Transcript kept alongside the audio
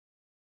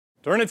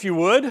Turn, if you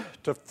would,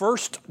 to 1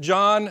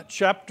 John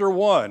chapter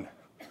 1.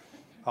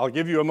 I'll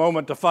give you a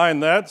moment to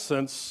find that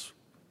since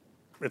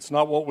it's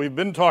not what we've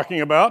been talking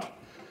about.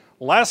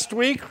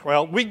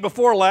 Week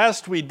before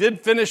last, we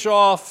did finish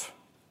off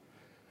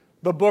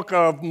the book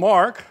of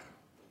Mark.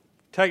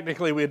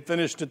 Technically, we had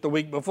finished it the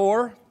week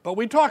before, but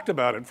we talked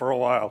about it for a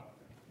while.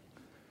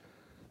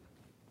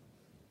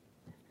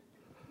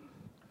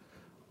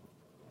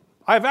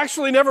 I've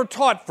actually never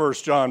taught 1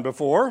 John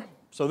before,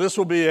 so this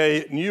will be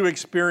a new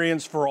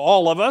experience for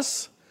all of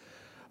us.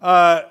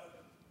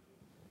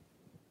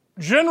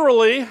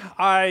 Generally,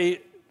 I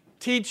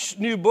teach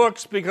new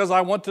books because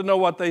I want to know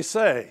what they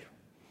say.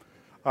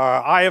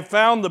 I have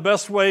found the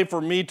best way for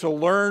me to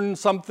learn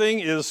something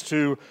is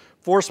to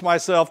force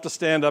myself to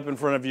stand up in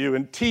front of you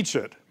and teach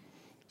it.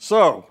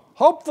 So,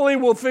 hopefully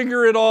we'll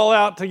figure it all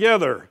out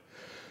together.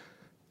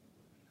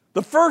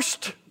 We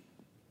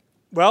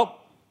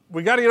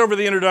got to get over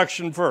the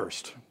introduction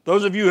first.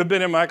 Those of you who have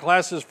been in my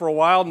classes for a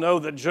while know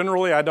that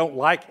generally I don't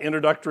like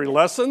introductory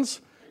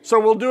lessons, so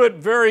we'll do it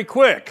very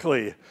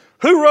quickly.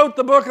 Who wrote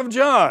the book of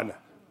John?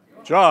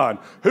 John.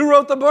 Who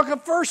wrote the book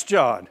of 1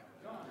 John?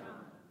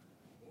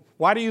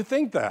 Why do you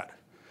think that?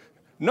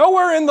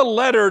 Nowhere in the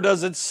letter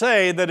does it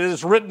say that it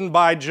is written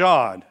by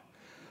John.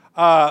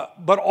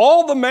 But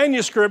all the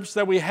manuscripts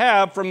that we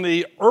have from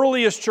the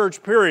earliest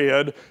church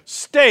period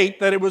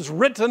state that it was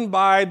written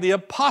by the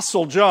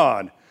Apostle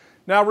John.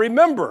 Now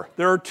remember,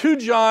 there are two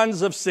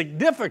Johns of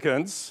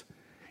significance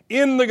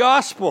in the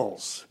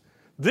Gospels.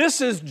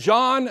 This is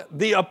John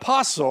the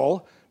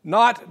Apostle,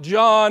 not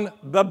John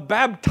the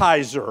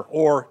Baptizer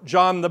or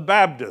John the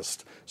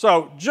Baptist.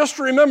 So just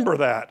remember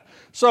that.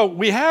 So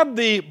we have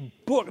the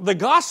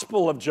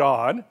Gospel of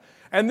John,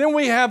 and then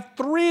we have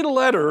 3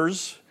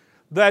 letters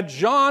that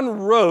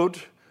John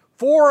wrote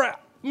for,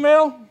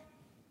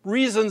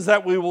 reasons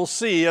that we will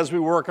see as we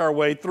work our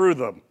way through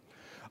them.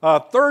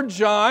 3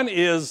 John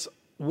is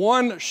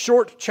one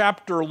short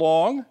chapter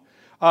long.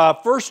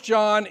 1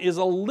 John is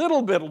a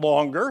little bit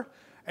longer,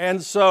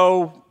 and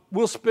so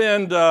we'll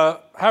spend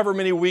however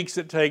many weeks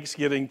it takes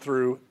getting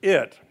through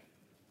it.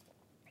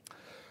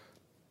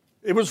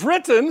 It was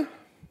written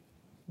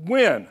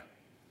when?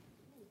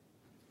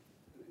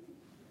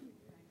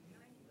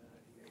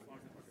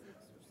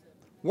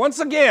 Once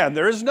again,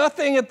 there is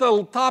nothing at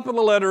the top of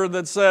the letter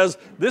that says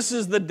this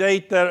is the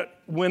date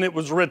when it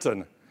was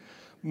written.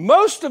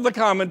 Most of the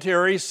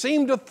commentaries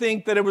seem to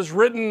think that it was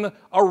written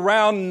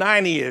around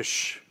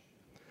 90-ish.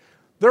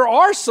 There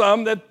are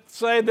some that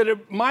say that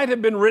it might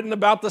have been written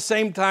about the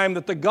same time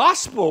that the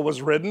gospel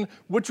was written,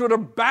 which would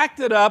have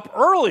backed it up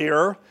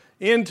earlier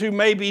into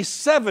maybe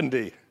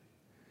 70.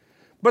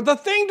 But the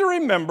thing to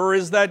remember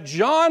is that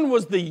John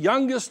was the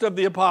youngest of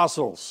the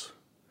apostles.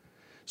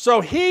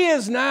 So he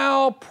is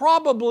now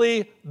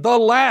probably the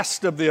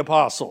last of the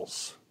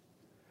apostles.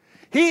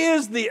 He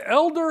is the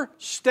elder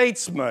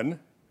statesman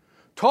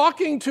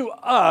talking to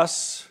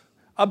us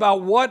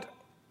about what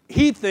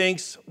he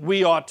thinks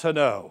we ought to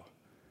know.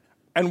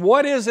 And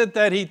what is it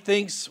that he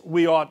thinks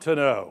we ought to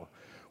know?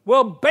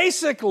 Well,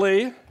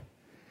 basically,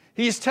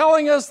 he's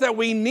telling us that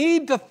we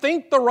need to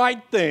think the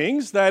right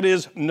things, that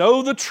is,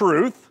 know the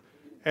truth,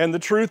 and the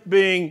truth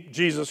being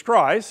Jesus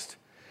Christ,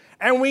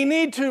 and we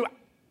need to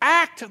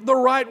act the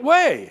right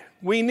way.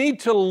 We need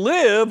to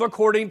live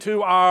according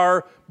to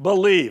our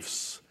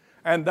beliefs.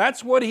 And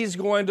that's what he's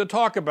going to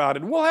talk about.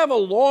 And we'll have a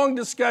long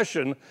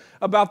discussion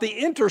about the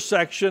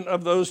intersection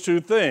of those two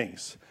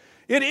things.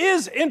 It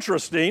is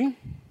interesting,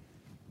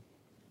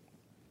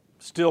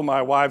 still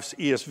my wife's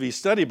ESV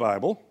study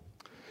Bible,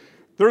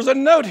 there's a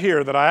note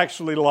here that I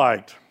actually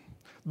liked.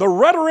 The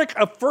rhetoric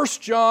of 1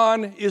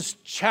 John is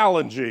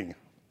challenging.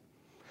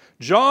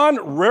 John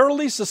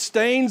rarely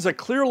sustains a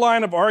clear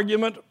line of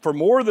argument for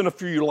more than a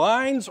few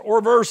lines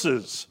or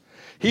verses.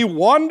 He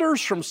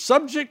wanders from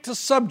subject to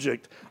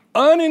subject,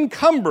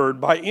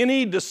 unencumbered by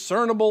any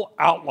discernible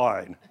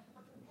outline.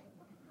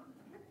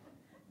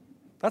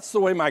 That's the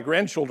way my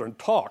grandchildren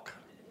talk.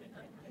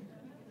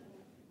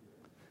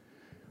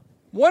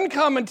 One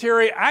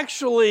commentary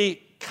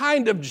actually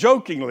kind of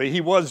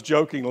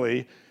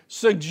jokingly,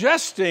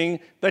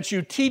 suggesting that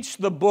you teach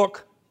the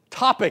book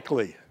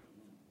topically.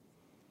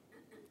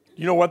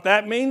 You know what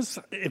that means?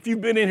 If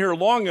you've been in here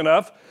long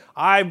enough,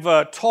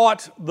 I've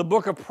taught the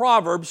book of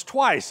Proverbs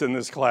twice in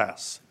this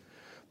class.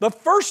 The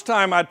first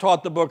time I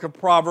taught the book of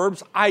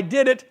Proverbs, I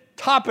did it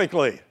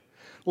topically.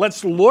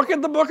 Let's look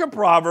at the book of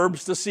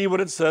Proverbs to see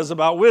what it says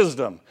about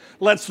wisdom.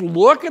 Let's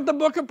look at the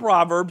book of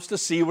Proverbs to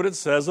see what it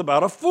says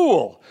about a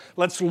fool.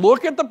 Let's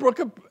look at the book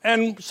of,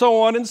 and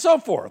so on and so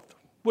forth,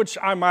 which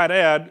I might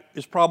add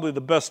is probably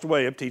the best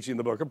way of teaching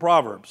the book of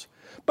Proverbs.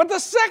 But the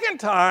second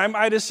time,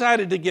 I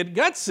decided to get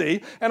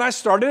gutsy, and I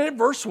started at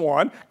verse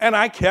 1, and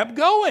I kept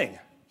going.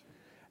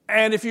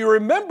 And if you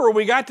remember,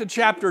 we got to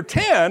chapter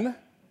 10,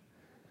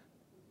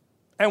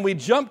 and we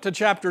jumped to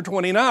chapter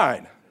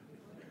 29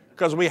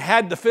 because we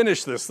had to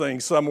finish this thing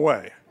some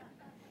way.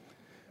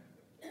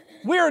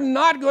 We are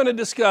not going to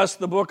discuss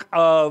the book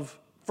of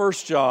 1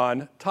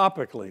 John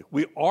topically.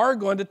 We are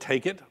going to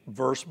take it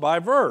verse by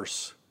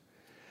verse.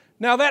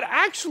 Now that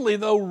actually,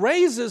 though,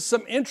 raises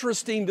some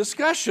interesting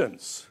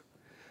discussions,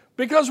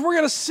 because we're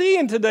going to see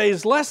in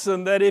today's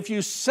lesson that if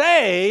you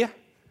say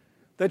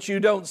that you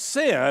don't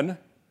sin,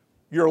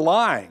 you're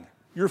lying,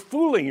 you're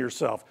fooling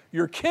yourself,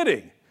 you're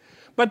kidding.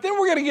 But then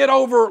we're going to get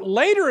over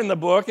later in the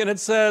book, and it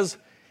says,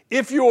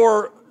 if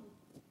you're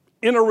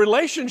in a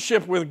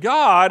relationship with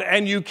God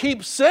and you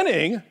keep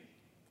sinning,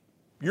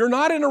 you're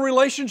not in a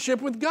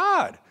relationship with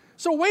God.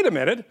 So wait a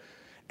minute,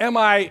 am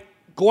I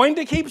going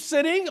to keep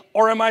sinning,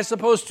 or am I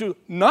supposed to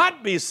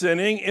not be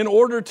sinning in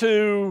order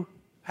to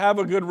have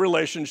a good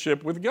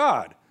relationship with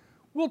God?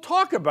 We'll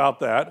talk about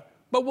that,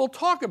 but we'll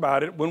talk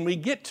about it when we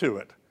get to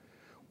it.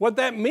 What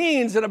that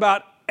means in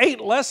about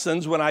 8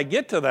 lessons, when I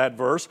get to that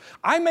verse,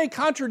 I may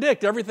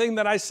contradict everything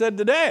that I said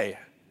today,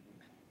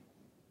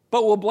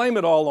 but we'll blame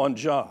it all on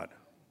John.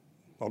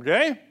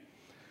 Okay?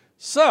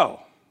 So,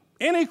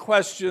 any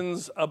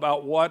questions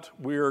about what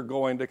we're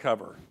going to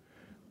cover?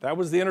 That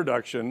was the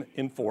introduction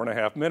in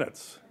 4.5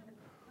 minutes.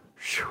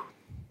 Whew.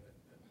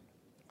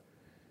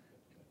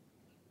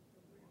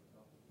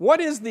 What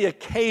is the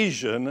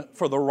occasion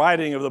for the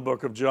writing of the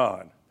book of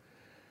John?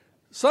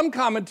 Some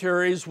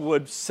commentaries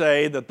would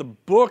say that the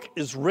book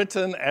is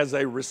written as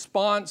a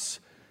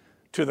response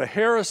to the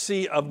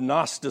heresy of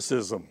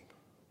Gnosticism.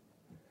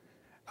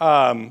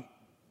 And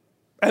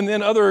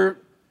then other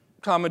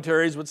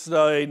commentaries would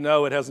say,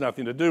 no, it has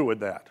nothing to do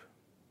with that.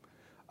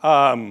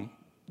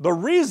 The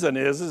reason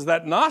is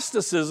that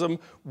Gnosticism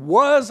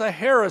was a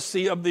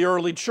heresy of the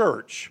early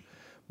church,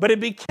 but it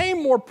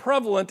became more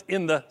prevalent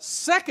in the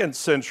 2nd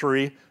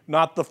century,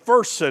 not the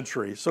 1st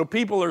century. So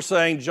people are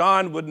saying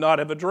John would not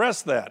have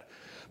addressed that.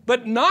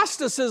 But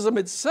Gnosticism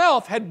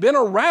itself had been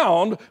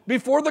around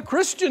before the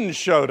Christians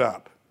showed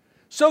up.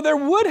 So there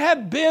would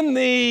have been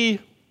the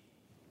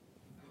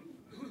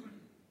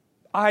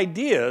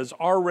ideas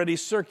already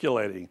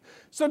circulating.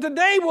 So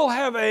today we'll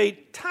have a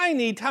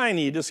tiny,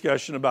 tiny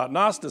discussion about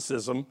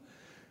Gnosticism,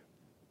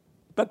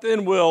 but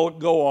then we'll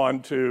go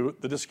on to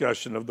the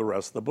discussion of the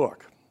rest of the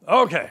book.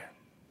 Okay,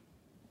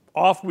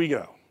 off we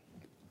go.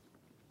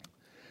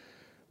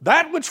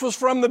 That which was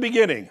from the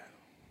beginning,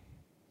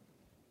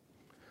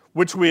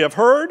 which we have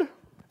heard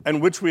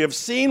and which we have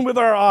seen with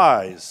our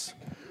eyes,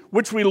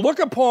 which we look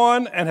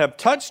upon and have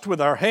touched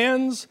with our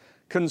hands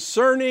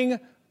concerning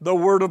the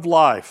word of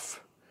life.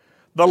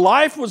 The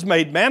life was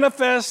made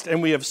manifest,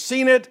 and we have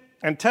seen it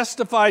and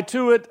testified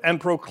to it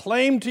and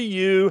proclaimed to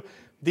you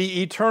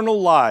the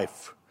eternal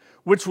life,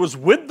 which was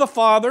with the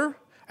Father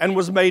and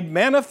was made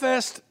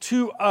manifest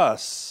to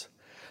us.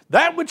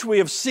 That which we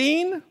have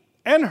seen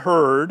and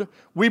heard,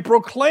 we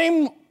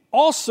proclaim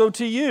also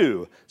to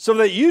you, so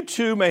that you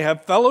too may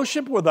have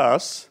fellowship with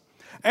us.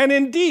 And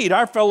indeed,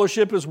 our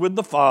fellowship is with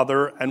the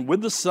Father and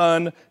with the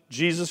Son,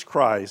 Jesus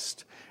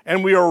Christ.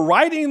 And we are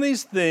writing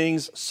these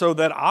things so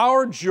that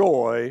our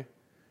joy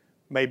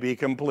may be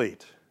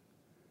complete.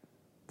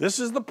 This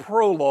is the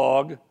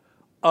prologue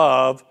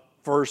of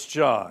 1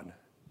 John.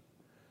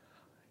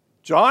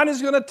 John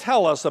is going to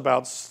tell us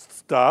about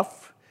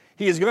stuff.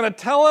 He is going to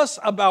tell us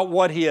about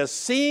what he has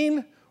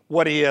seen,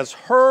 what he has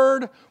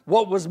heard,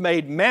 what was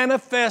made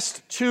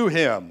manifest to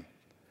him,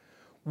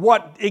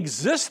 what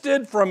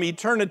existed from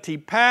eternity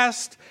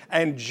past,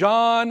 and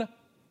John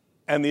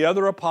and the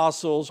other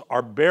apostles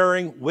are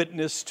bearing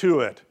witness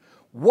to it.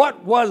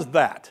 What was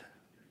that?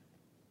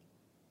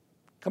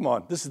 Come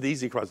on, this is the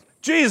easy question.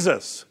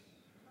 Jesus.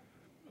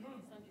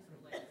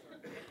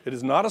 It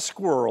is not a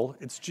squirrel,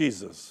 it's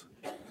Jesus.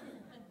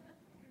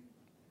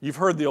 You've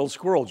heard the old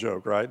squirrel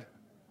joke, right?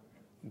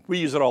 We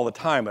use it all the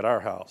time at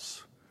our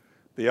house.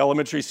 The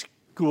elementary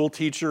school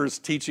teacher is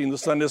teaching the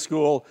Sunday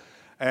school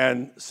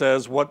and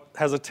says, what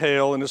has a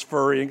tail and is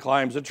furry and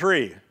climbs a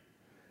tree?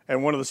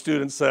 And one of the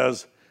students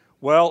says,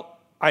 well,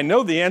 I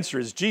know the answer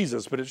is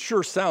Jesus, but it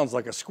sure sounds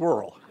like a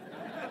squirrel.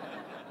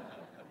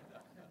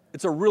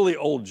 It's a really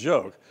old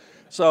joke.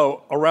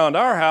 So around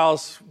our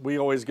house, we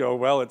always go,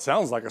 well, it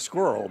sounds like a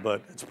squirrel,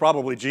 but it's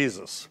probably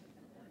Jesus.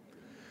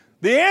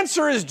 The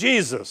answer is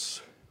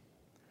Jesus.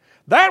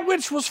 That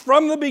which was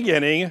from the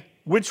beginning,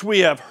 which we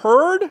have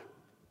heard,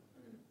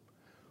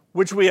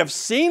 which we have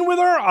seen with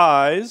our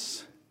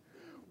eyes,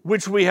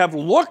 which we have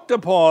looked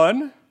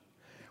upon,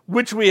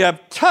 which we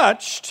have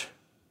touched,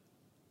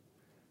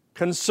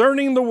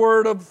 concerning the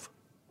word of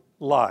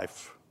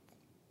life.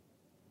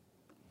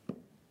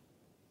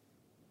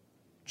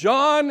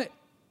 John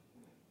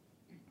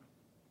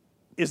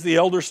is the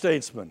elder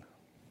statesman.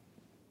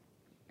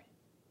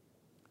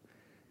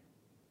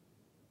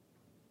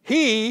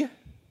 He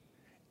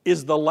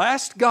is the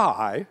last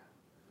guy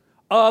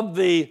of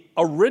the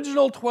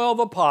original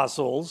 12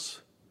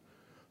 apostles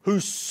who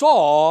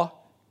saw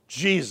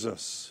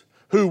Jesus,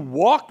 who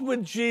walked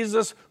with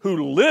Jesus,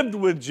 who lived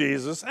with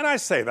Jesus. And I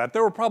say that.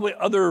 There were probably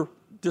other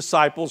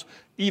disciples,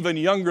 even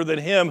younger than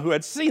him, who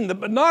had seen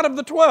them, but not of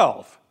the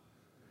 12.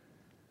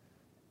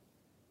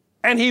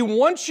 And he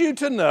wants you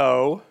to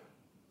know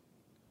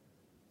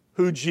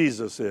who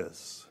Jesus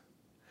is.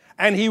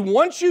 And he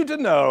wants you to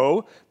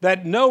know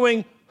that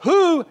knowing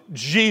who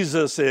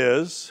Jesus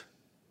is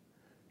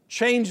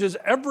changes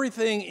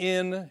everything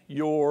in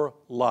your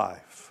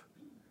life.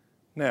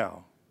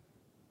 Now,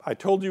 I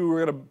told you we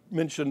were going to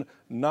mention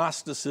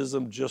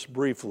Gnosticism just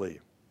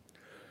briefly.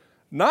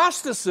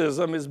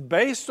 Gnosticism is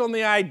based on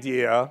the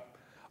idea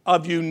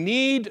of you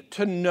need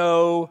to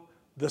know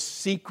the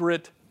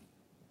secret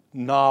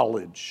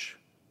knowledge.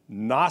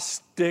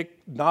 Gnostic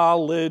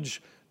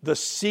knowledge, the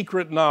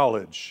secret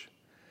knowledge.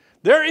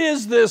 There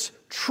is this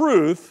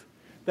truth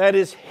that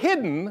is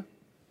hidden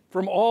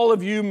from all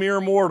of you mere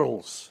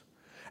mortals.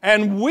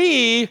 And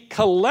we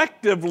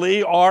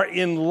collectively are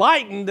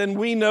enlightened and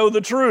we know the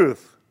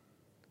truth.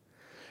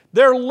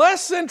 They're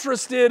less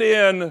interested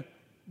in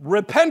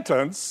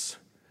repentance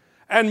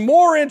and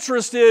more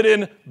interested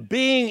in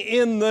being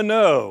in the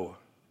know.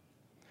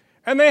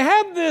 And they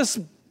have this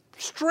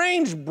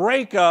strange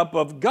breakup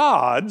of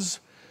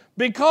gods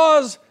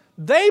because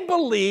they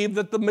believe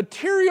that the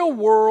material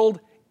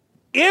world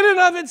in and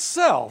of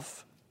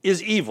itself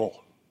is evil.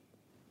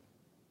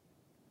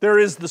 There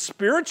is the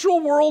spiritual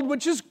world,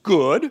 which is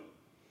good,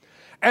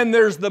 and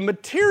there's the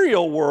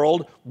material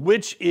world,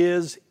 which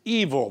is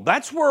evil.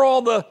 That's where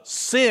all the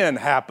sin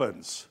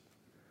happens.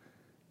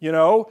 You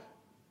know,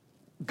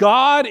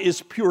 God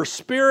is pure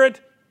spirit.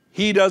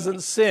 He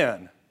doesn't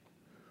sin.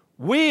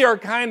 We are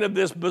kind of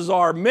this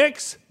bizarre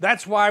mix.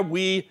 That's why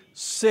we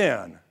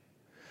sin.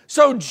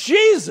 So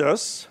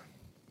Jesus,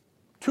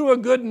 to a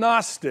good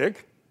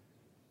Gnostic,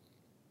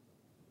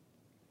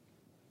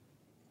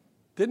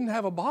 didn't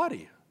have a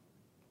body.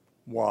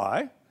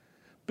 Why?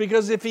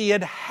 Because if he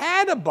had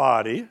had a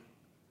body,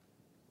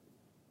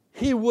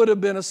 he would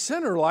have been a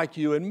sinner like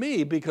you and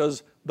me,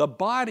 because the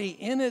body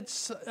in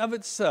of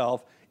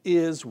itself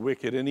is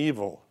wicked and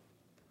evil.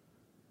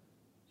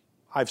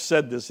 I've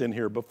said this in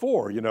here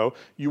before, you know.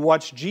 You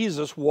watch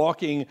Jesus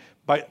walking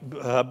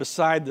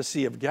beside the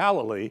Sea of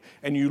Galilee,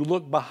 and you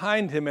look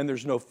behind him and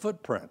there's no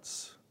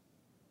footprints.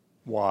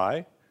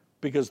 Why?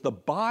 Because the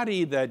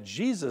body that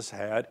Jesus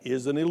had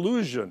is an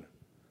illusion.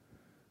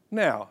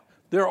 Now,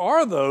 there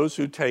are those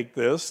who take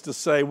this to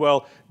say,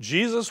 well,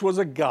 Jesus was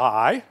a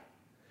guy,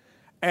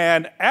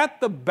 and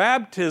at the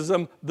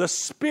baptism, the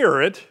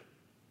Spirit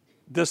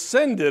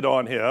descended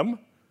on him,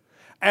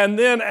 and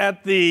then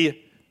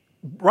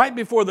right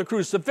before the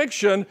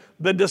crucifixion,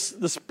 the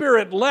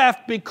Spirit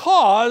left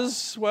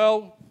because,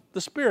 well,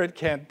 the Spirit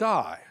can't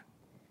die.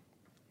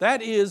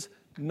 That is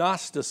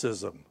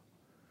Gnosticism.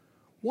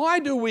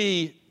 Why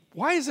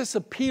is this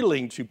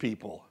appealing to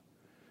people?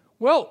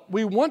 Well,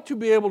 we want to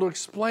be able to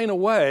explain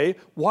away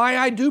why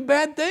I do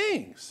bad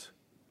things.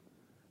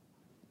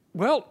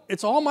 Well,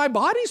 it's all my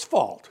body's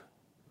fault.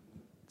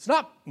 It's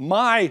not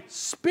my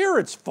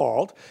spirit's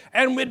fault.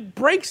 And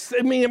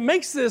it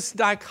makes this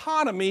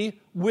dichotomy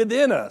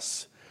within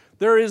us.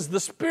 There is the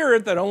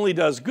spirit that only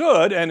does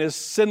good and is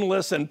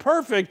sinless and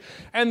perfect,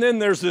 and then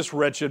there's this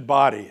wretched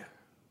body.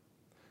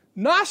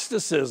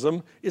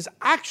 Gnosticism is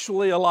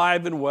actually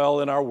alive and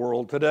well in our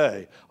world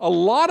today. A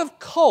lot of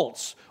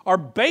cults are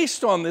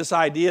based on this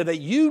idea that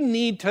you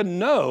need to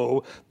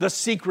know the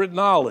secret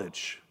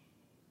knowledge.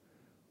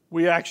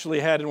 We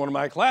actually had in one of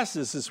my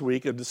classes this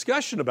week a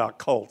discussion about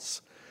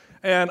cults.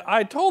 And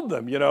I told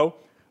them, you know,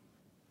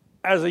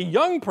 as a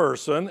young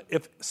person,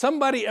 if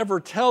somebody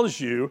ever tells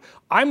you,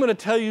 I'm going to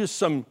tell you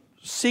some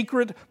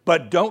secret,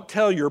 but don't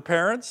tell your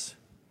parents,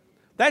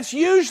 that's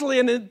usually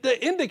an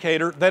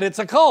indicator that it's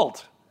a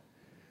cult.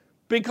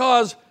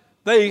 Because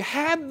they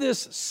have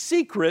this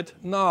secret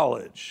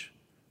knowledge.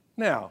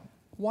 Now,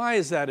 why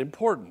is that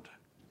important?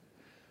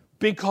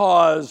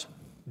 Because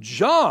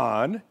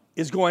John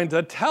is going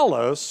to tell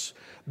us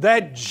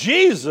that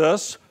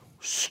Jesus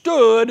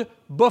stood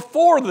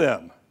before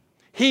them.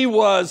 He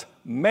was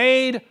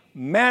made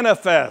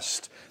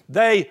manifest.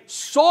 They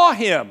saw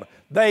him.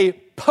 They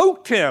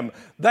poked him.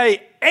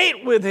 They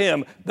ate with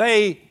him.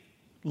 They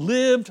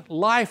lived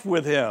life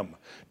with him.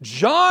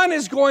 John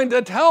is going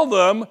to tell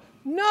them,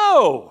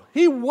 no,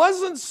 he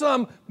wasn't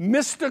some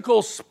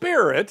mystical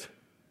spirit.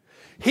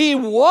 He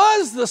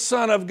was the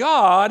Son of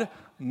God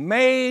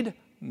made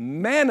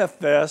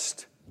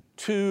manifest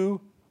to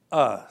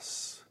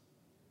us.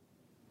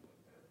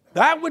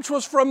 That which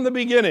was from the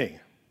beginning,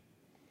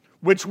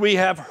 which we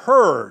have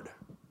heard.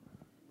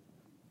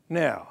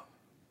 Now,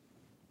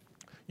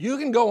 you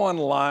can go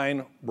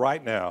online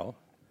right now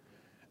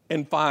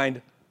and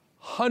find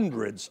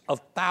hundreds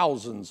of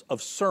thousands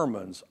of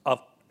sermons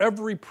of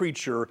every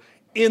preacher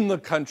in the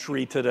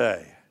country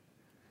today.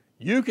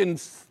 You can,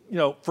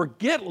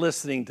 forget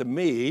listening to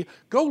me.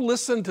 Go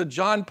listen to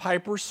John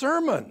Piper's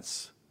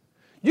sermons.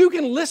 You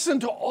can listen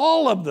to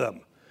all of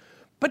them.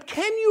 But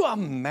can you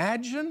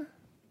imagine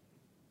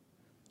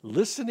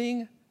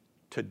listening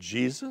to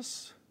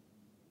Jesus?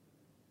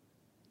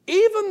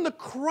 Even the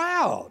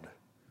crowd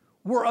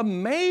were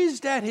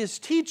amazed at his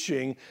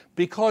teaching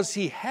because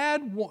he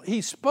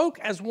spoke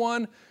as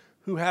one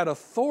who had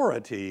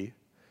authority,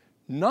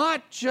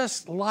 not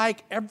just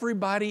like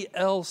everybody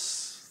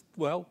else,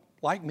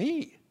 like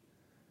me.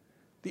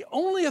 The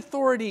only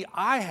authority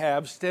I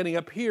have standing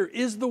up here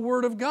is the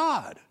Word of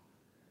God.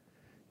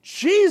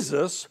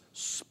 Jesus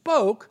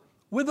spoke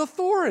with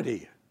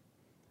authority.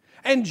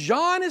 And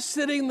John is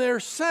sitting there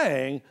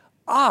saying,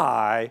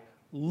 I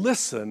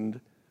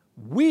listened,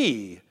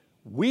 we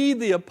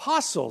the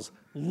apostles,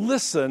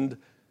 listened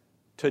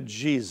to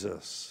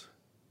Jesus.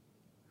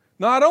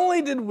 Not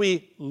only did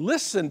we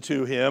listen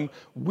to him,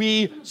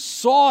 we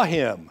saw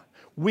him.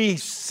 We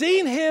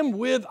seen him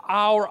with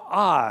our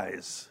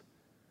eyes.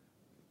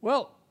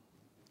 Well,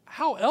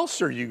 how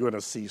else are you going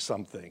to see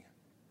something?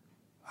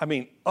 I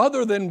mean,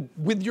 other than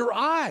with your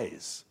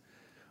eyes.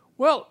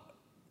 Well,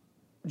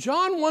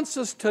 John wants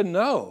us to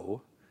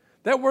know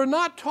that we're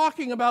not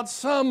talking about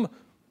some,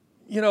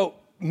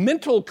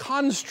 mental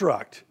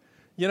construct.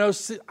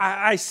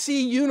 I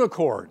see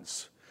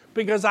unicorns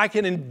because I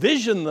can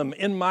envision them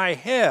in my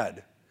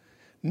head.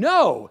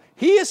 No,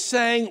 he is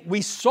saying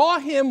we saw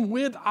him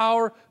with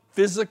our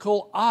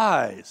physical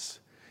eyes.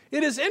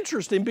 It is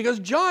interesting because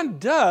John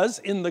does,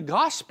 in the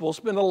gospel,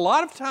 spend a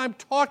lot of time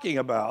talking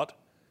about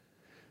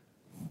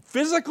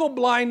physical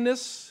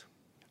blindness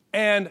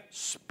and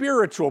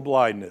spiritual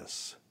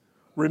blindness.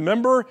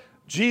 Remember,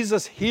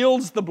 Jesus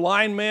heals the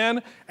blind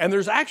man, and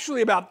there's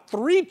actually about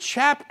 3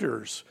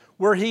 chapters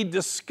where he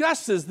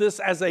discusses this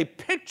as a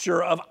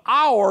picture of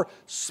our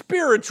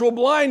spiritual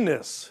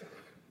blindness.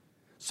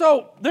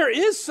 So there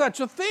is such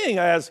a thing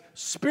as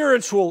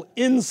spiritual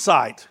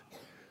insight.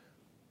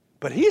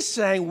 But he's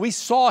saying we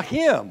saw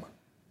him.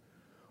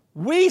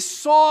 We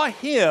saw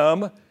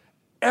him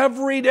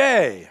every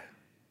day.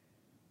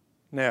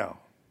 Now,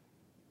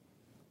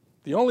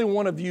 the only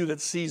one of you that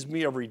sees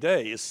me every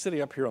day is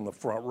sitting up here on the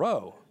front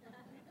row.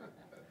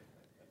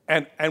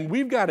 And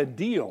we've got a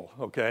deal,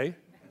 okay?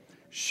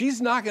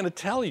 She's not going to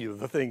tell you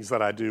the things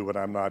that I do when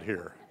I'm not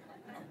here.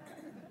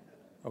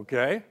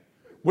 Okay?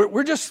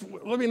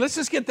 Let's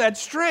just get that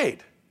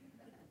straight.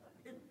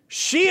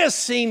 She has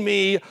seen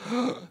me,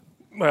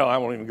 well, I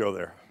won't even go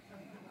there.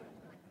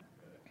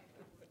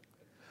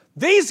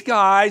 These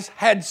guys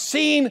had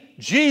seen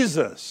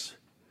Jesus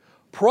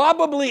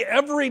probably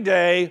every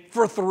day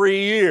for 3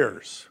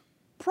 years.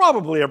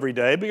 Probably every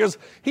day, because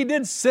he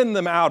did send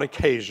them out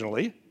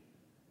occasionally.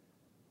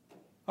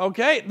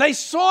 Okay? They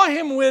saw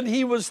him when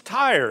he was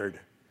tired.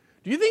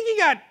 Do you think he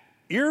got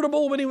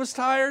irritable when he was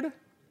tired?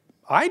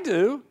 I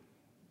do.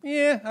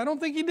 Yeah, I don't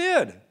think he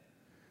did.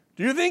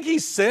 Do you think he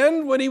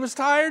sinned when he was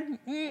tired?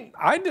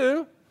 I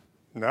do.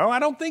 No, I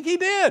don't think he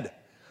did.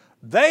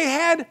 They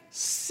had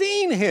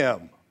seen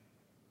him.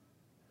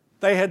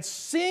 They had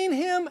seen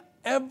him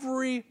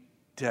every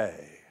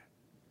day.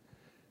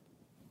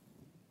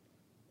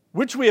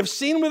 Which we have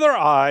seen with our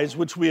eyes,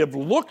 which we have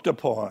looked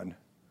upon.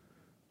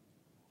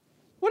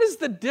 What is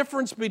the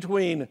difference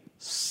between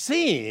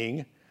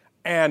seeing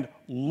and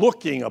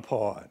looking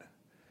upon?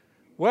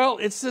 Well,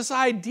 it's this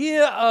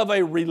idea of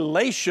a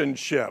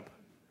relationship.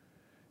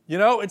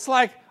 It's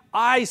like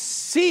I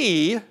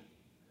see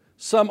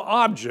some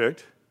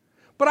object,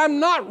 but I'm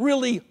not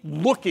really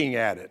looking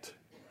at it.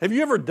 Have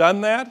you ever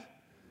done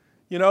that?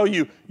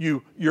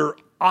 Your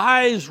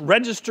eyes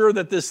register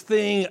that this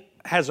thing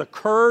has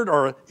occurred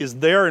or is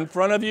there in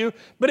front of you,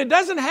 but it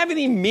doesn't have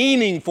any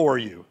meaning for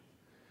you.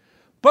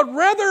 But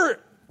rather,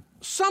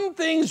 some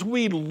things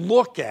we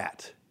look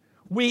at,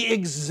 we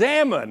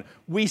examine,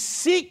 we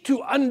seek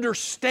to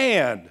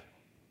understand.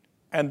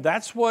 And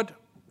that's what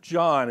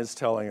John is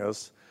telling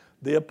us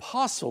the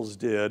apostles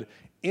did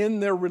in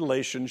their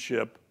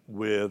relationship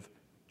with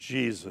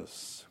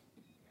Jesus.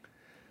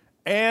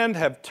 And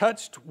have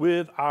touched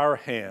with our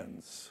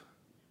hands.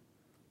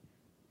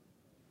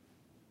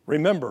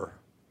 Remember,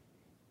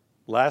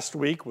 last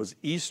week was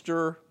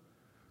Easter.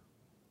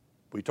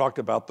 We talked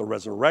about the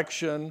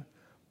resurrection,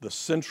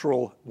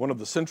 one of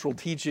the central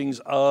teachings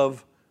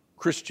of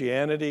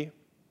Christianity.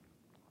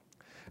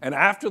 And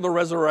after the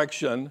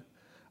resurrection,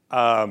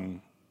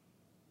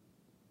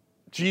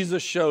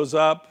 Jesus shows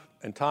up,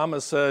 and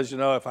Thomas says,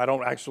 if I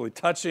don't actually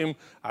touch him,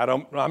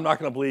 I'm not going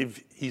to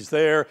believe he's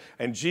there.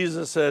 And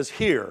Jesus says,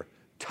 here,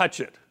 touch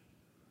it.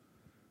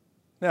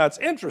 Now, it's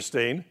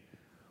interesting.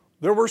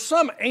 There were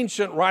some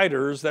ancient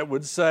writers that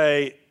would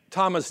say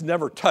Thomas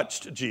never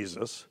touched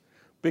Jesus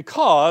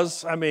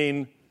because,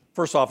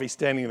 first off, he's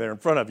standing there in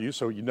front of you,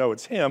 so you know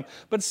it's him.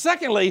 But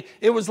secondly,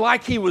 it was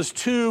like he was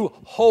too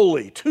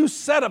holy, too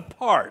set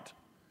apart.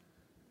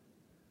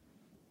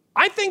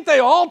 I think they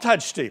all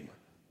touched him.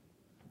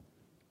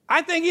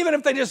 I think even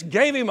if they just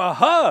gave him a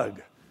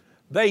hug,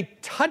 they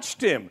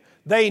touched him.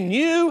 They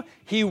knew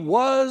he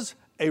was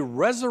a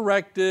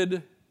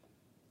resurrected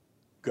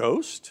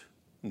ghost?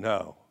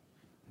 No,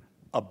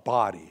 a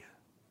body.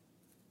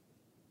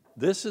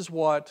 This is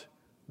what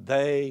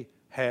they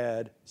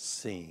had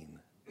seen.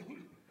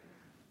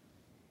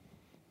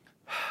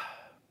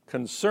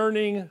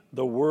 Concerning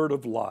the word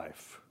of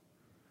life.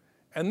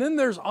 And then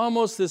there's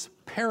almost this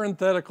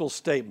parenthetical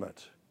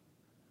statement.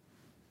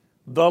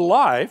 The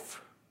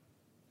life,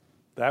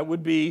 that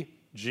would be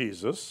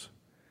Jesus,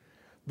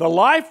 the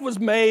life was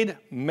made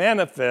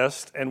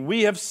manifest and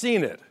we have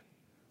seen it.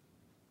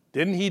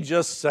 Didn't he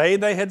just say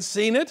they had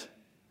seen it?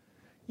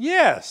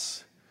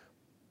 Yes.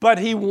 But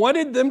he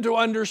wanted them to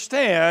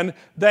understand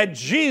that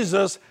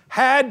Jesus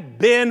had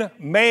been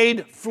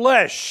made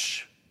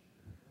flesh.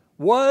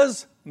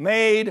 was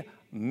made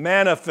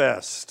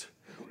manifest,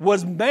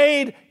 was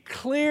made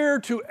clear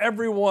to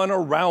everyone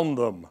around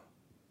them,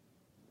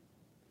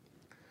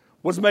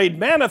 was made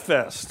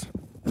manifest.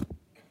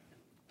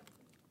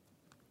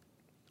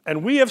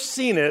 And we have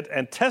seen it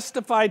and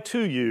testified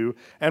to you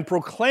and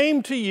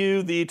proclaimed to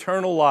you the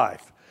eternal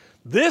life.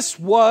 This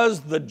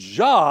was the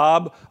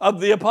job of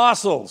the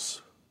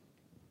apostles,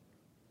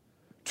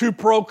 to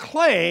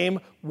proclaim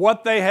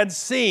what they had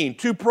seen,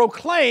 to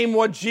proclaim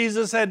what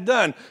Jesus had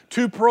done,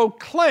 to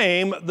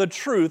proclaim the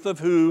truth of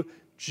who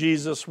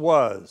Jesus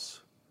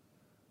was.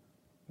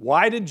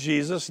 Why did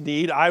Jesus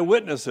need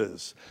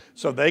eyewitnesses?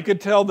 So they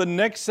could tell the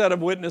next set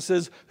of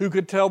witnesses, who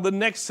could tell the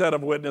next set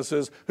of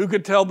witnesses, who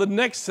could tell the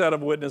next set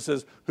of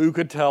witnesses, who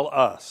could tell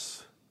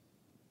us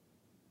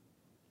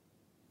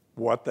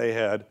what they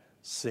had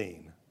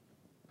seen.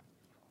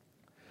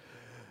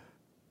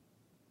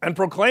 And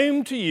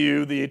proclaim to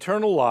you the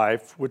eternal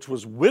life which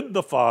was with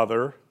the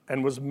Father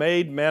and was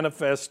made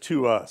manifest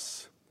to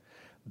us.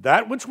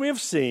 That which we have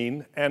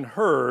seen and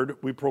heard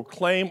we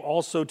proclaim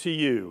also to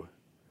you.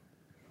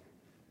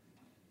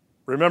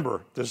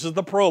 Remember, this is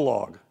the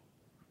prologue.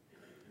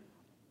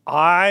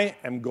 I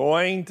am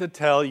going to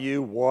tell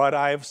you what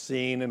I have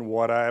seen and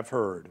what I have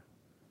heard.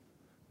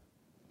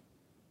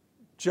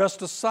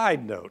 Just a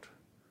side note.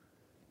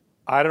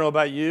 I don't know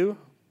about you,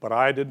 but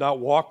I did not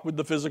walk with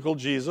the physical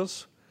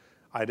Jesus.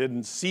 I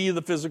didn't see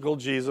the physical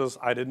Jesus.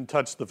 I didn't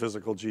touch the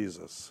physical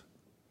Jesus.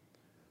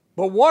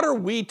 But what are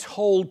we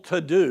told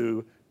to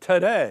do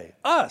today?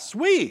 Us,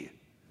 we.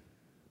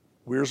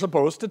 We're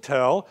supposed to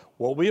tell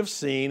what we have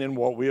seen and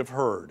what we have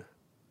heard.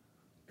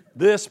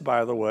 This,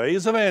 by the way,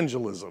 is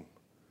evangelism.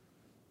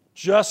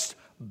 Just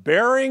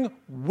bearing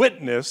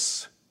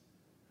witness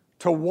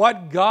to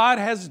what God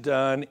has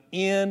done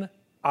in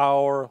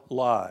our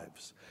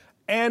lives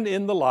and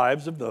in the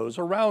lives of those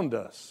around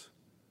us.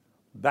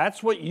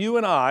 That's what you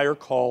and I are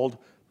called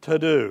to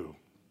do.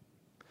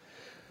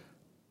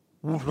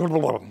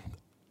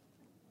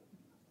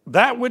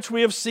 That which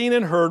we have seen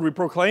and heard we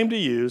proclaim to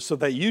you, so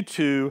that you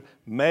too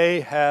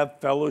may have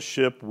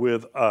fellowship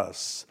with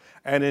us.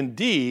 And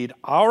indeed,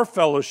 our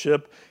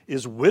fellowship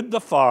is with the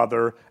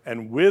Father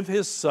and with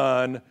His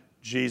Son,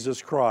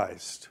 Jesus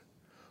Christ.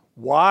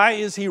 Why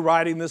is He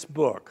writing this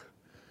book?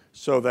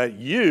 So that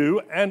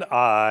you and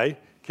I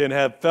can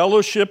have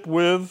fellowship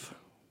with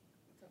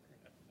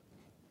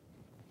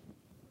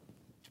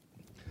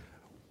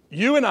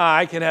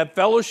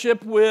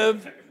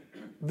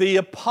the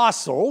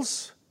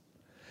apostles,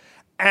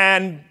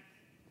 and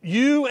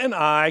you and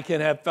I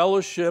can have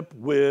fellowship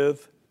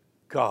with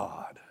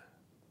God.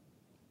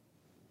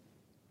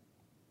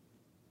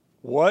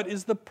 What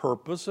is the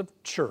purpose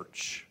of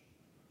church?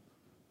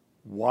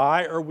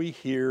 Why are we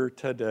here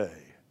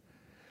today?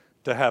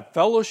 To have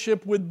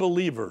fellowship with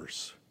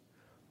believers,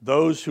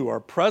 those who are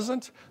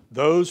present,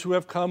 those who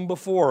have come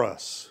before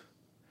us,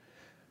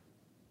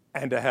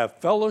 and to have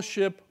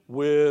fellowship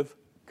with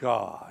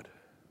God.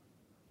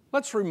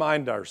 Let's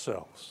remind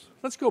ourselves.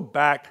 Let's go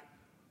back.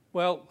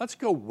 Well, let's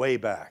go way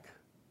back.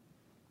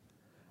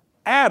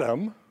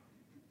 Adam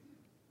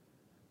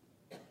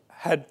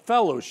had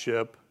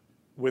fellowship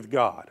with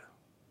God.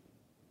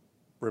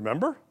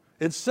 Remember?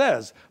 It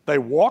says they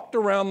walked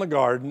around the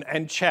garden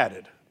and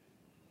chatted.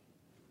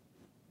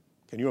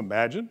 Can you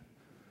imagine?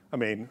 I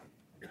mean,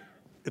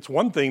 it's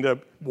one thing to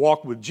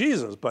walk with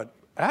Jesus, but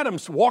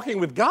Adam's walking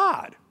with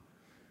God.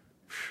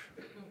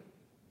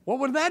 What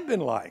would that have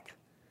been like?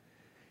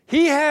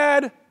 He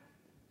had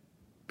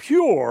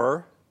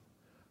pure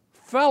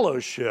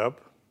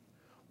fellowship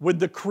with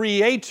the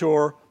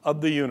creator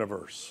of the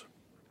universe.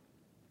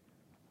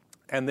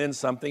 And then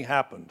something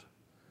happened.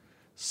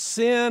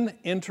 Sin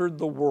entered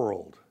the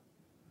world.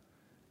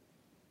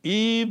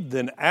 Eve,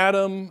 then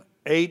Adam,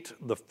 ate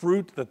the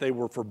fruit that they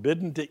were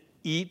forbidden to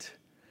eat,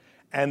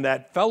 and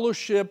that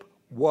fellowship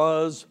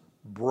was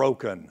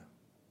broken.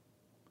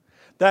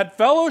 That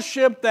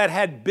fellowship that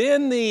had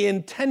been the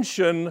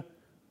intention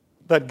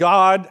that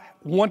God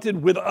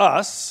wanted with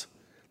us,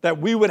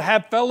 that we would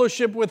have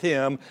fellowship with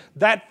Him,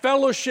 that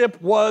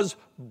fellowship was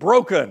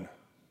broken.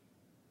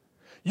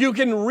 You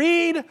can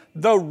read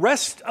the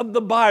rest of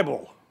the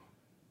Bible.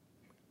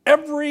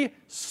 Every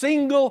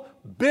single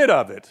bit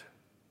of it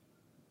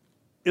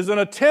is an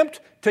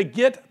attempt to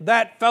get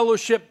that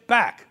fellowship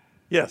back.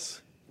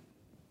 Yes?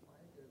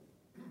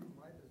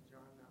 Why does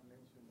John not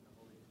mention the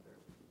Holy Spirit?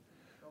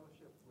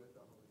 Fellowship with the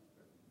Holy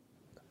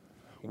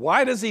Spirit.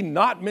 Why does he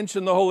not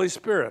mention the Holy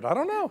Spirit? I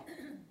don't know.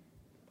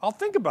 I'll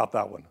think about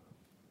that one.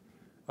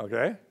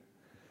 Okay?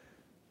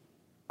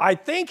 I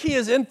think he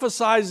is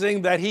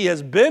emphasizing that he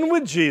has been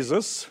with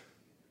Jesus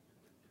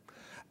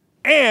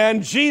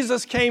and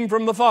Jesus came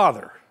from the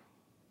Father.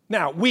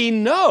 Now, we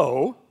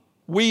know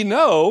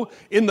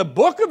in the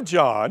book of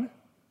John,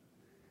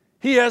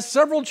 he has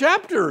several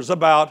chapters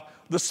about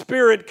the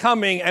Spirit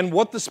coming and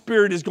what the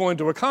Spirit is going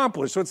to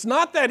accomplish. So it's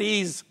not that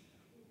he's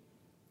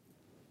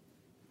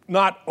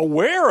not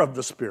aware of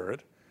the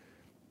Spirit.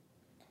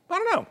 I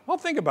don't know. I'll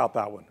think about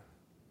that one.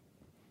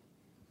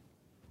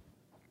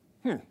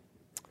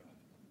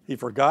 He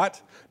forgot?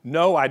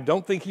 No, I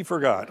don't think he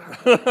forgot.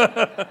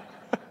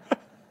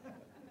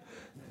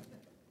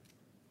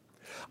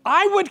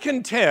 I would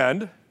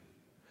contend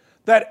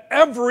that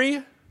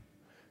every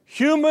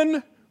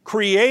human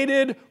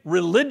created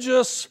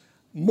religious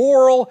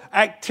moral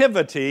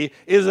activity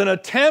is an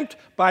attempt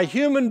by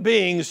human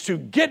beings to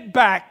get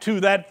back to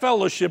that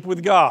fellowship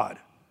with God.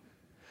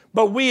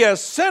 But we as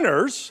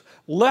sinners,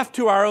 left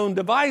to our own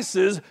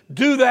devices,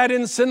 do that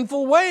in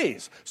sinful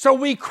ways. So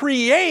we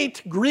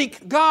create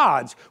Greek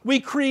gods. We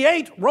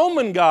create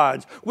Roman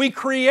gods. We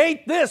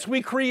create this.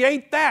 We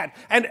create that.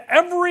 And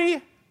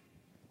every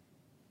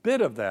bit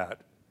of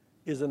that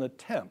is an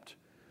attempt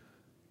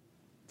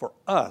for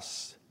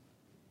us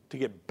to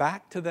get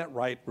back to that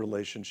right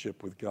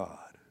relationship with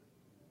God.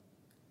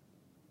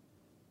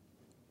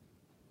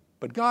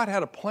 But God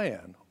had a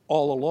plan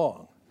all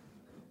along.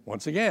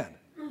 Once again,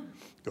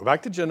 go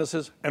back to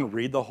Genesis and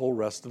read the whole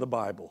rest of the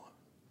Bible.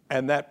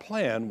 And that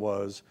plan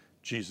was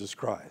Jesus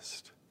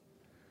Christ.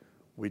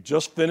 We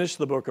just finished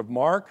the book of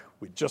Mark.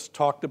 We just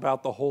talked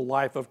about the whole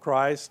life of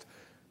Christ.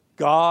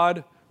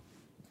 God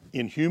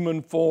in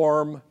human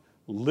form,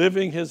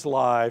 living his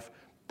life,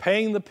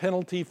 paying the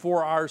penalty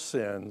for our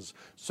sins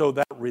so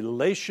that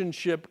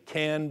relationship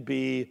can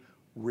be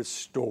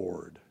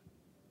restored.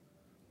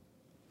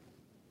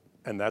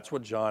 And that's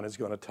what John is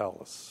going to tell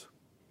us.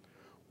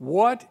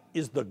 What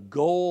is the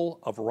goal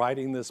of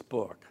writing this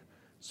book?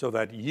 So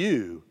that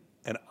you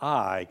and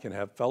I can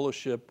have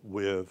fellowship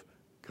with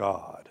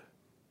God.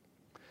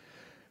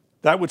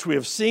 That which we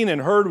have seen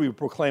and heard we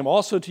proclaim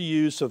also to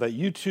you, so that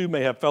you too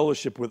may have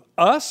fellowship with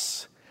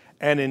us.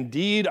 And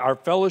indeed, our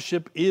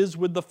fellowship is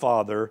with the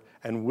Father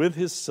and with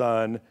his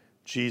Son,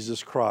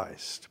 Jesus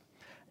Christ.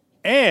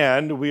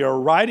 And we are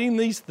writing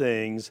these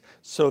things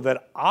so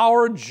that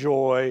our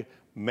joy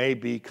may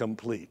be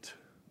complete.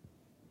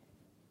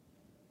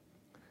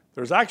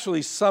 There's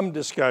actually some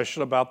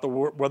discussion about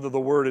whether the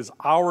word is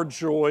our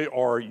joy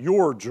or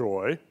your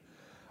joy.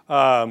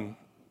 I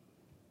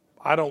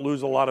don't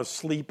lose a lot of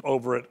sleep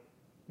over it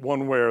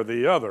one way or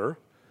the other.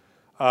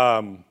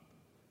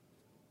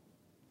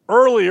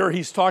 Earlier,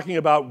 he's talking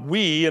about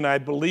we, and I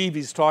believe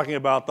he's talking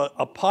about the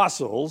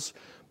apostles.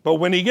 But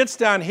when he gets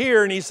down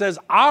here and he says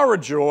our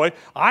joy,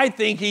 I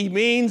think he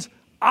means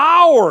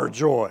our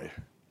joy.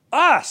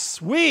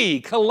 Us, we,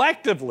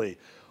 collectively.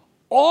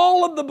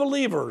 All of the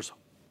believers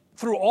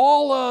through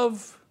all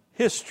of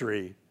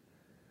history,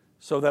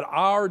 so that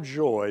our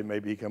joy may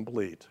be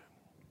complete.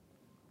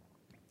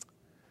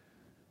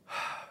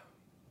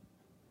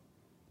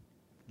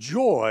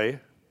 Joy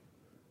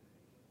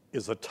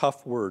is a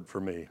tough word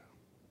for me.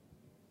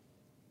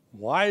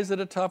 Why is it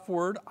a tough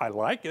word? I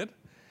like it.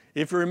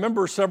 If you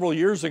remember several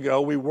years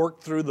ago, we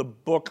worked through the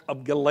book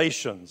of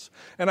Galatians.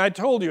 And I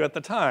told you at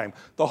the time,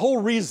 the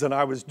whole reason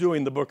I was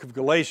doing the book of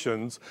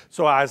Galatians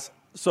was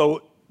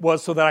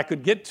so that I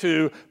could get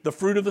to the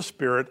fruit of the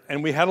Spirit,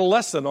 and we had a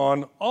lesson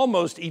on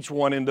almost each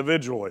one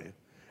individually.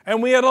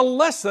 And we had a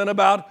lesson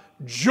about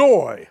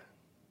joy.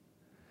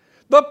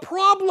 The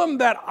problem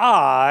that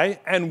I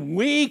and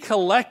we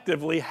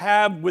collectively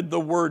have with the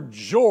word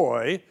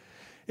joy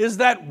is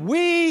that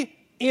we,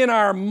 in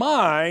our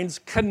minds,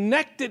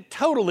 connect it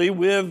totally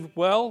with,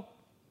 well,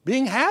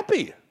 being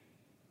happy.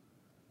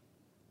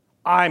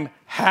 I'm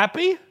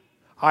happy.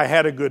 I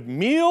had a good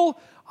meal.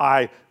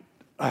 I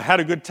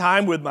had a good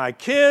time with my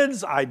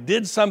kids. I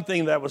did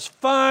something that was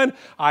fun.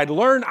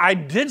 I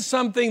did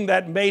something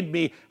that made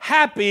me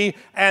happy,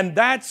 and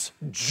that's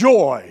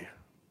joy.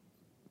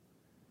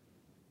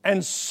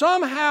 And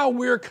somehow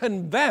we're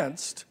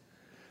convinced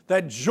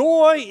that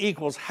joy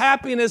equals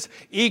happiness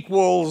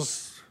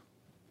equals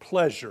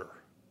pleasure.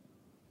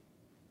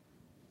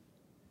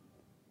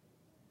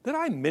 Did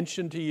I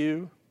mention to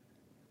you,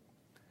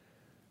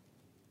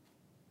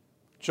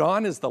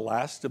 John is the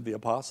last of the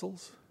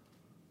apostles?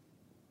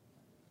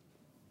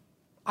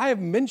 I have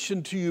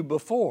mentioned to you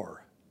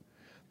before,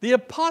 the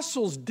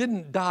apostles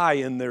didn't die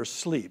in their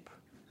sleep,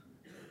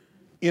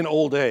 in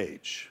old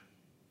age.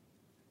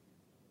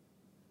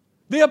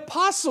 The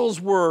apostles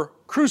were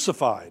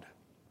crucified,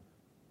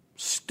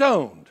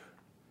 stoned,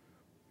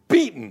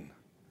 beaten,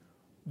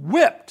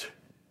 whipped.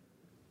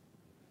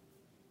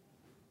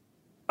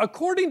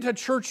 According to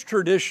church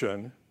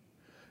tradition,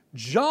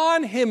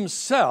 John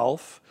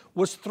himself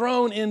was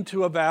thrown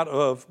into a vat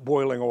of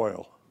boiling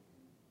oil.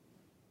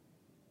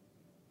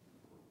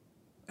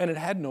 And it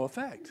had no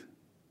effect.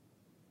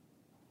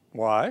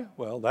 Why?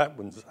 Well, that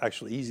one's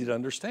actually easy to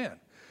understand.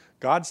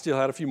 God still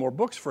had a few more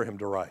books for him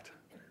to write.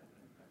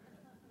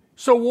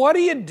 So what do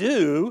you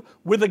do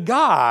with a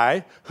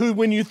guy who,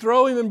 when you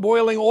throw him in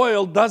boiling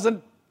oil,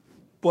 doesn't,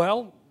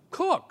 well,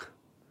 cook?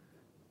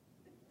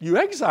 You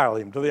exile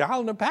him to the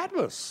island of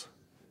Patmos.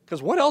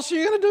 Because what else are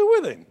you going to do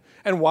with him?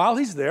 And while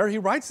he's there, he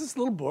writes this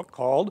little book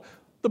called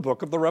the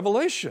Book of the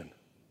Revelation.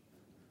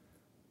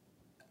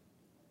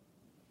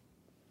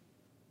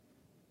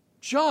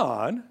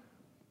 John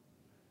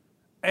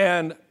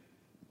and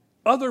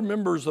Other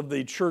members of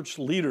the church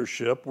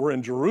leadership were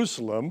in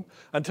Jerusalem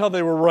until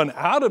they were run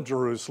out of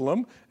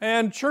Jerusalem,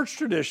 and church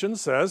tradition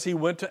says he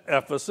went to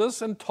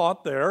Ephesus and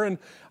taught there. And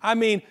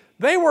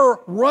they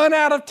were run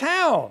out of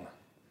town.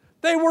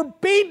 They were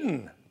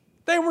beaten.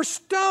 They were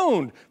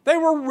stoned. They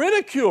were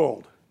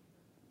ridiculed.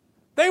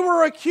 They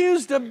were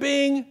accused of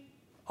being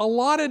a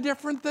lot of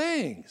different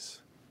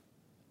things.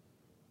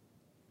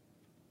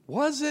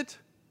 Was it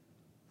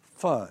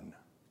fun?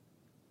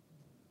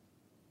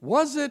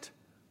 Was it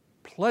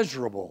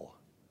pleasurable?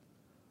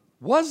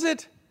 Was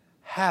it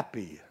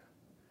happy?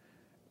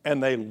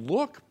 And they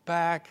look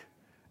back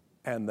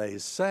and they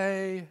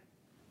say,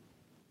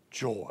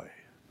 joy.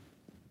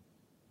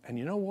 And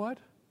you know what?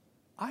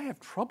 I have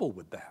trouble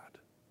with that.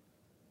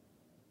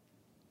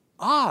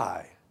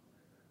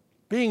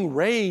 Being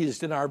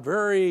raised in our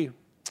very,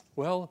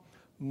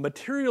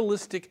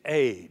 materialistic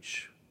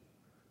age,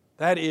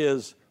 that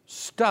is,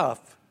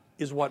 stuff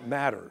is what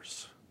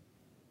matters.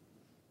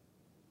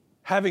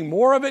 Having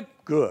more of it,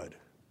 good.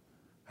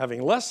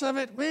 Having less of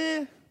it,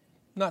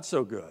 not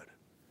so good.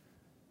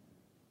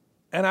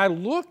 And I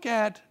look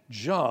at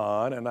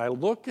John, and I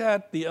look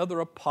at the other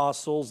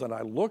apostles, and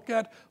I look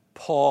at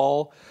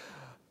Paul,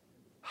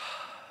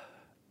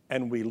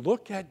 and we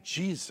look at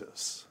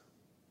Jesus,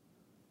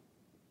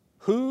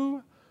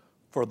 who,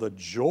 for the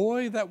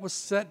joy that was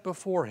set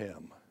before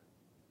him,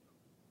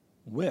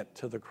 went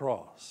to the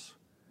cross.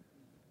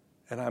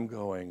 And I'm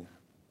going,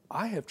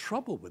 I have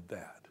trouble with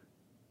that.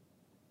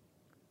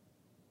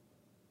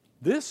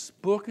 This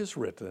book is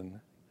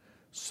written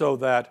so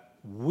that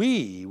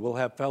we will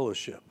have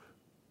fellowship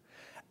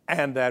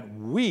and that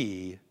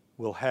we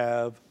will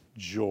have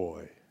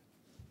joy.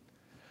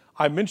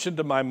 I mentioned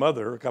to my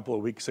mother a couple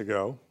of weeks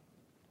ago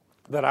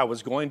that I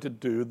was going to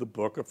do the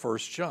book of 1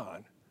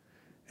 John.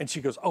 And she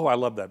goes, oh, I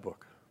love that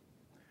book.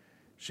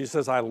 She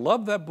says, I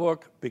love that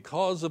book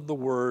because of the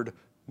word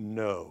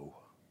know.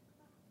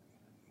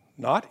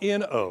 Not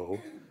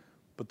N-O,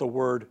 but the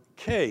word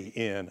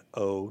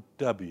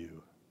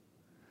K-N-O-W.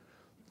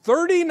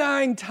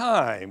 39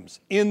 times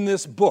in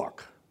this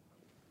book,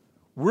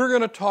 we're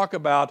going to talk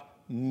about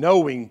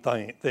knowing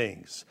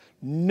things,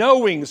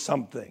 knowing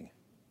something.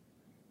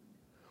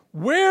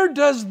 Where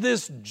does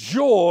this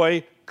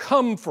joy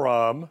come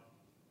from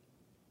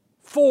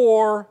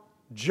for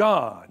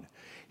John?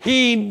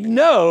 He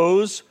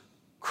knows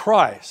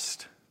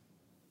Christ.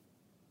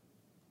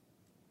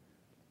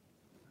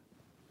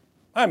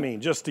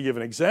 Just to give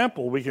an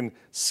example, we can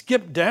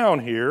skip down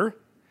here.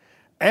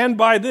 And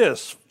by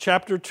this,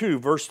 chapter 2,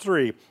 verse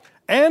 3,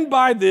 and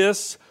by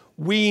this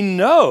we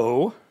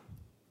know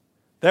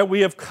that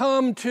we have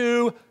come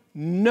to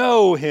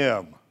know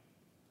him.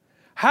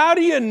 How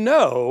do you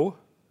know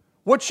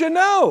what you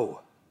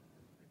know?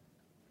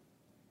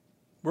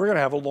 We're going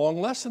to have a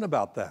long lesson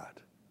about that.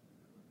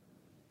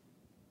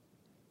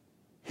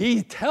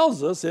 He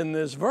tells us in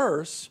this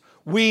verse,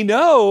 we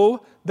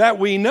know that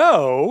we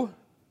know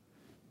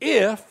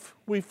if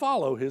we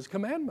follow his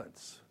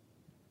commandments.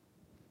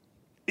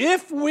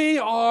 If we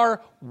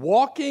are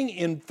walking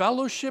in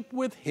fellowship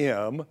with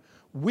him,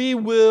 we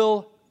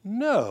will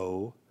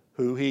know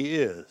who he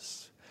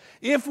is.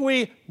 If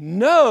we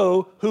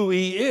know who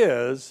he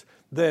is,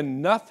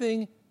 then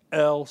nothing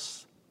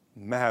else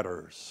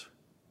matters.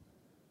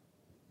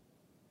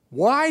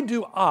 Why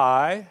do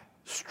I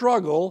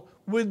struggle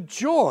with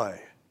joy?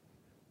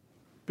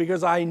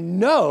 Because I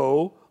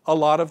know a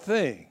lot of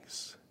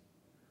things,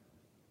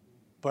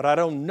 but I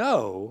don't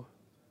know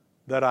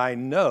that I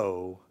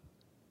know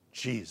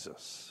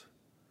Jesus.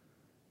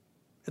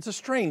 It's a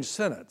strange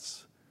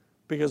sentence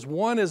because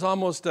one is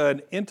almost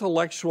an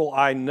intellectual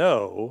I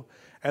know,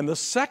 and the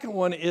second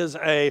one is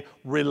a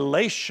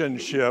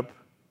relationship,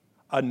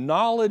 a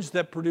knowledge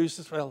that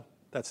produces,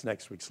 that's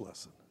next week's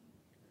lesson.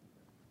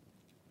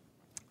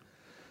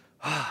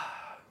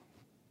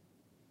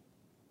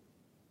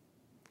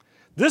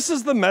 This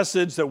is the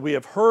message that we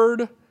have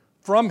heard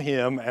from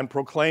him and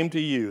proclaim to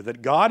you,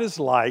 that God is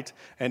light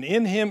and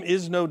in him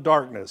is no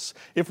darkness.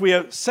 If we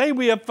say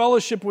we have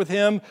fellowship with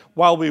him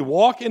while we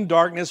walk in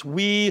darkness,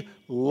 we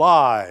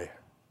lie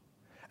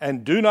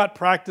and do not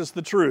practice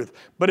the truth.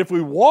 But if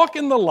we walk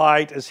in the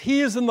light as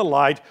he is in the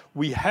light,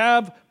 we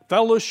have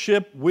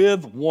fellowship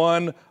with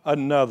one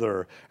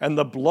another. And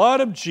the blood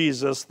of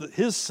Jesus,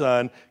 his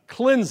Son,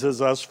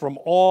 cleanses us from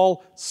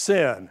all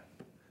sin.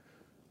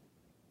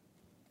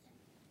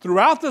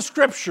 Throughout the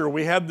Scripture,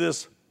 we have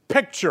this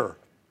picture.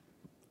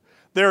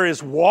 There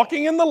is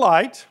walking in the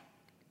light,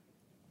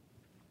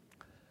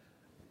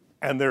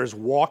 and there is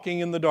walking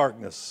in the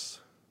darkness.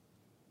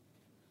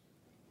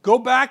 Go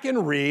back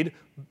and read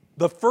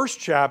the first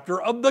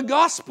chapter of the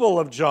Gospel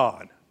of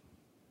John.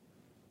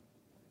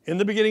 In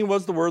the beginning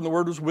was the Word, and the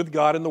Word was with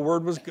God, and the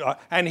Word was God.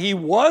 And he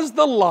was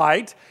the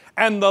light,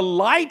 and the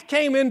light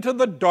came into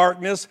the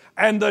darkness,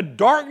 and the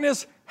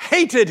darkness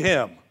hated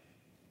him.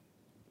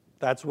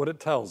 That's what it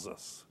tells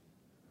us.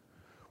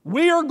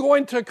 We are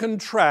going to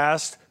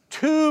contrast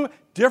two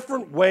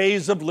different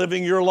ways of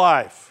living your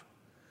life.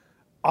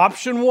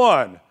 Option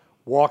one,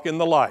 walk in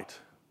the light.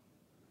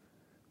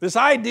 This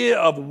idea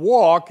of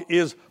walk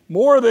is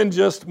more than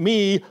just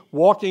me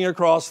walking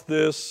across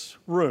this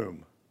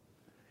room.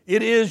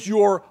 It is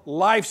your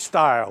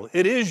lifestyle.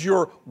 It is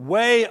your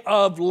way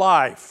of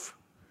life.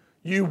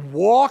 You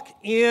walk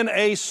in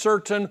a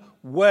certain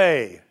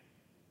way.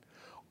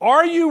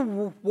 Are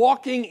you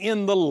walking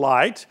in the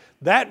light?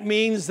 That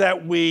means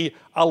that we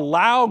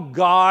allow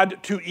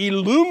God to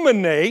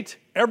illuminate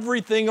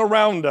everything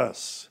around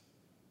us.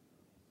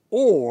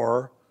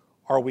 Or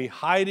are we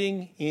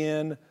hiding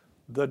in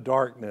the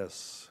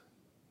darkness?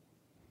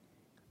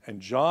 And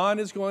John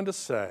is going to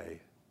say,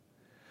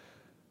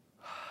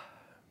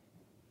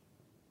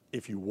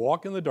 if you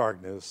walk in the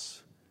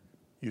darkness,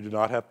 you do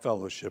not have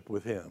fellowship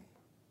with him.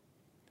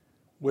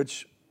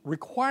 Which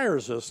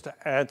requires us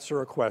to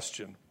answer a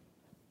question.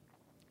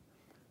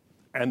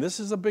 And this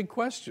is a big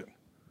question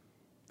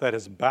that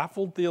has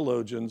baffled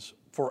theologians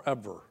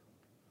forever.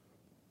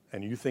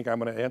 And you think I'm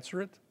going to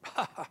answer it?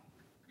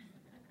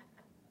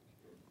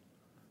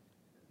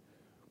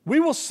 We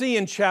will see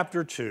in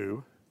chapter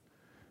 2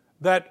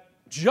 that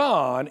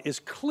John is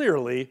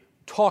clearly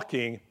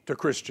talking to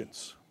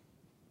Christians.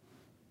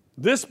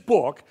 This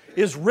book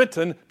is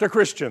written to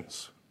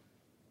Christians.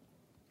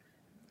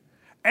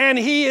 And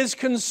he is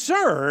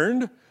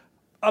concerned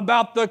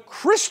about the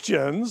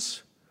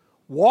Christians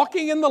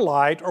walking in the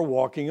light or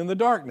walking in the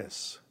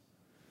darkness.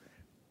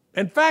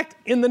 In fact,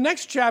 in the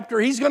next chapter,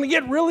 he's going to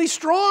get really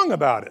strong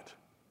about it.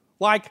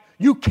 Like,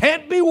 you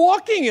can't be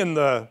walking in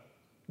the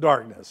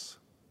darkness.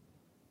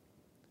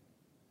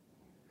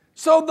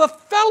 So the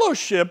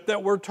fellowship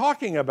that we're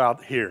talking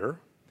about here,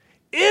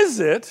 is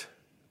it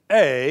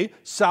A,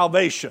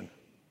 salvation?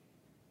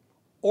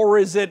 Or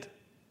is it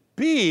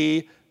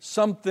B,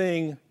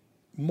 something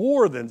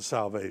more than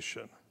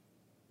salvation?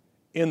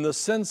 In the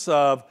sense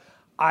of,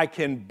 I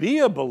can be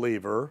a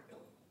believer,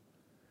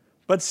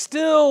 but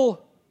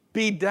still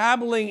be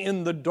dabbling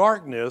in the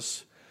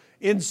darkness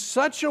in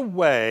such a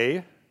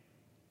way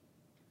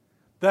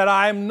that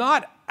I'm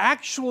not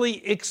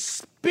actually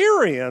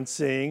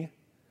experiencing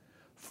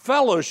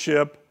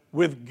fellowship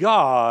with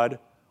God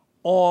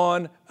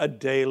on a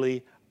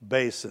daily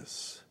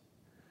basis.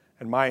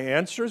 And my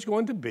answer is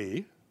going to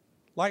be,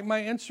 like my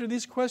answer to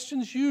these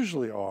questions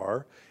usually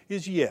are,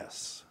 is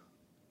yes.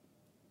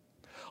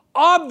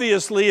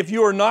 Obviously, if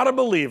you are not a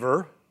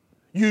believer,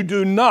 you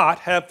do not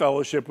have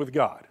fellowship with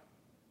God.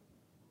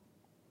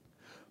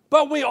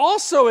 But we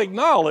also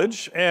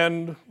acknowledge,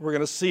 and we're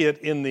going to see it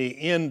in the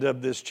end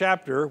of this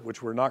chapter,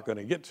 which we're not going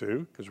to get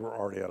to because we're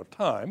already out of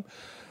time,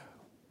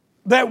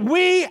 that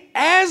we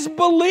as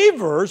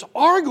believers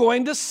are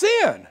going to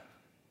sin.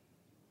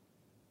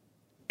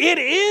 It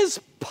is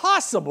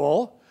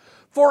possible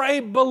for a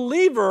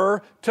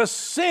believer to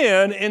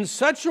sin in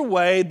such a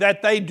way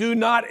that they do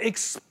not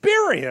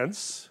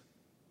experience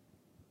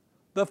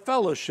the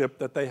fellowship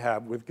that they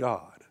have with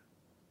God.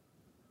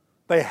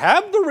 They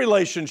have the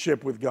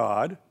relationship with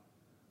God,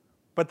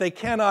 but they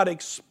cannot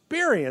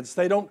experience,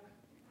 they don't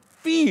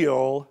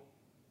feel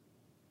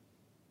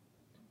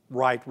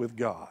right with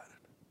God.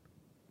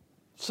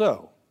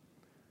 So,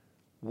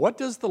 what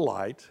does the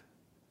light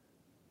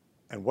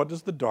and what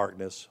does the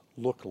darkness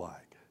look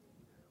like?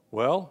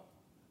 Well,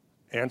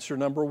 answer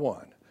number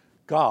one,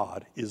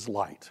 God is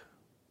light.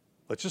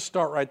 Let's just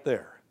start right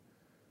there.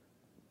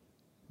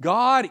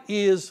 God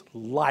is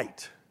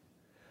light.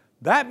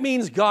 That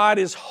means God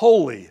is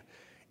holy.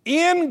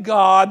 In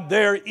God,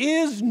 there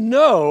is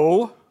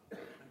no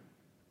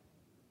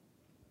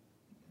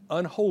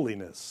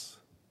unholiness.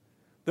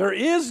 There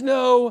is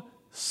no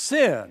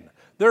sin.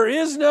 There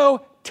is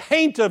no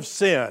taint of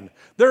sin.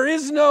 There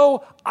is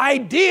no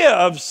idea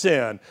of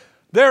sin.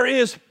 There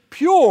is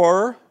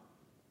pure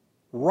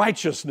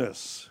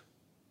righteousness.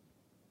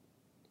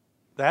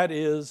 That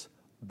is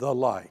the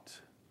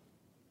light.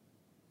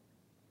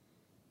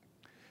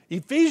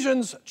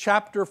 Ephesians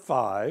chapter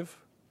 5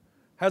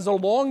 has a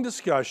long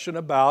discussion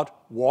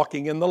about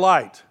walking in the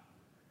light.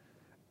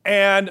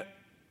 And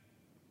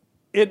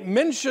it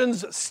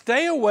mentions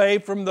stay away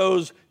from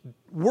those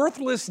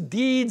worthless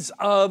deeds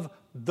of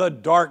the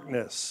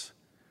darkness.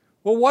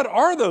 Well, what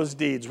are those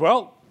deeds?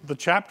 Well, the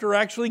chapter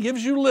actually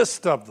gives you a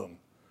list of them.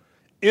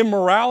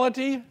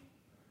 Immorality,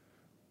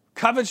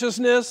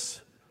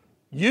 covetousness,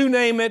 you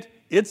name it,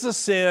 it's a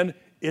sin,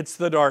 it's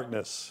the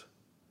darkness.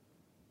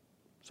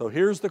 So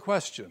here's the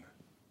question.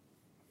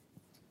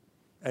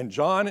 And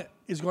John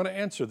is going to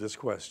answer this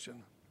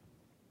question.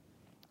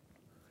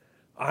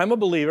 I'm a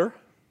believer.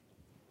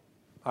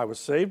 I was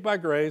saved by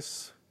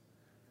grace.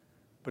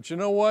 But you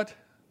know what?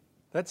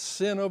 That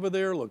sin over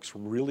there looks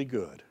really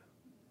good.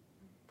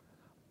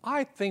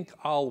 I think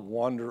I'll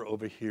wander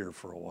over here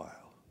for a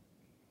while.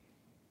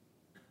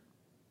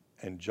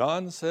 And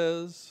John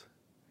says,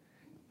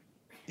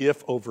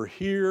 if over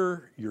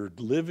here you're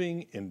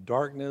living in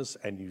darkness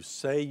and you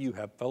say you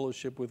have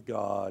fellowship with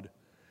God,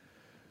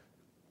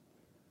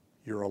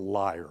 you're a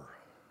liar,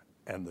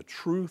 and the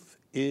truth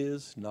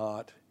is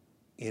not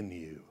in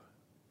you.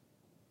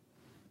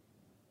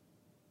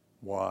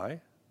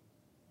 Why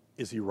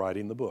is he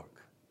writing the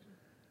book?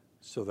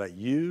 So that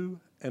you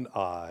and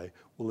I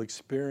will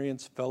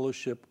experience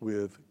fellowship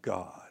with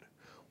God.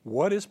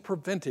 What is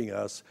preventing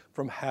us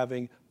from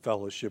having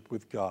fellowship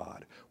with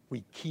God?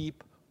 We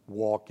keep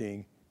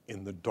walking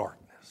in the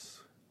darkness.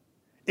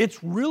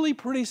 It's really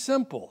pretty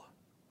simple.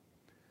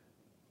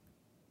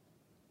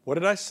 What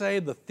did I say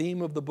the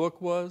theme of the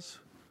book was?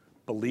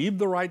 Believe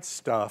the right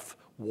stuff,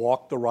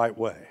 walk the right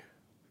way.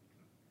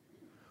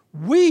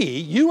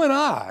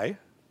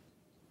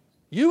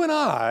 You and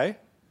I,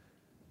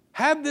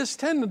 have this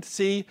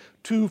tendency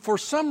to, for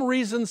some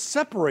reason,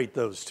 separate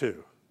those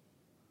two.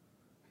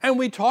 And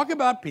we talk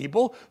about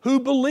people who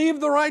believe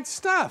the right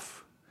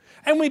stuff.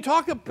 And we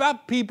talk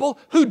about people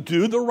who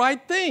do the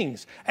right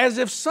things, as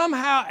if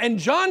somehow, and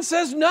John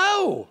says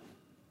no.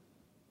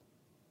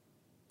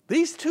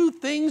 These two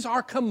things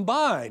are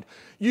combined.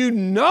 You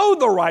know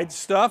the right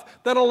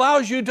stuff that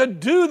allows you to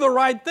do the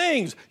right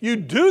things. You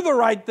do the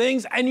right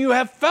things and you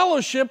have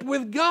fellowship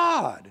with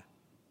God.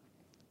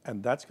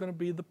 And that's going to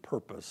be the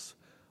purpose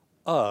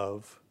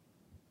of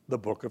the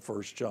book of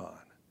 1 John.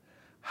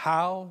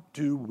 How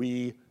do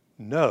we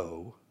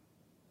know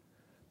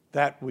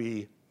that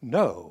we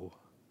know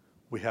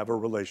we have a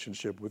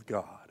relationship with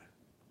God?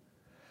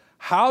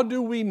 How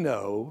do we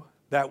know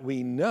that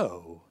we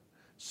know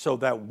so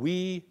that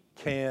we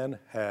can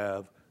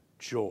have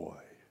joy?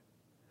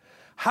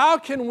 How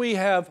can we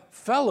have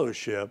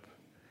fellowship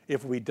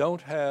if we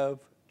don't have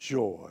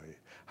joy?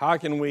 How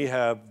can we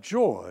have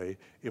joy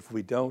if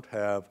we don't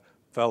have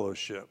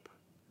fellowship?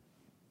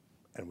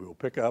 And we will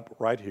pick up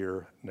right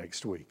here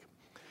next week.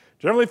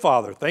 Dear Heavenly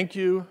Father, thank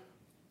you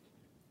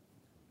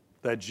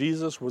that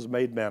Jesus was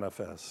made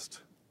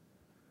manifest,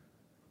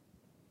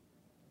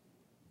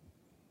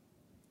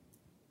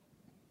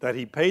 that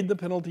he paid the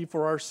penalty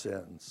for our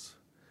sins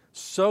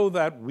so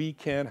that we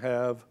can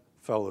have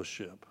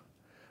fellowship.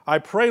 I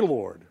pray,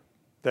 Lord,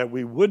 that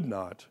we would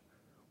not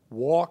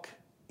walk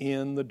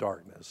in the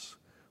darkness,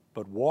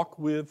 but walk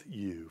with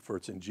you. For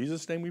it's in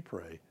Jesus' name we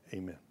pray.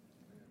 Amen.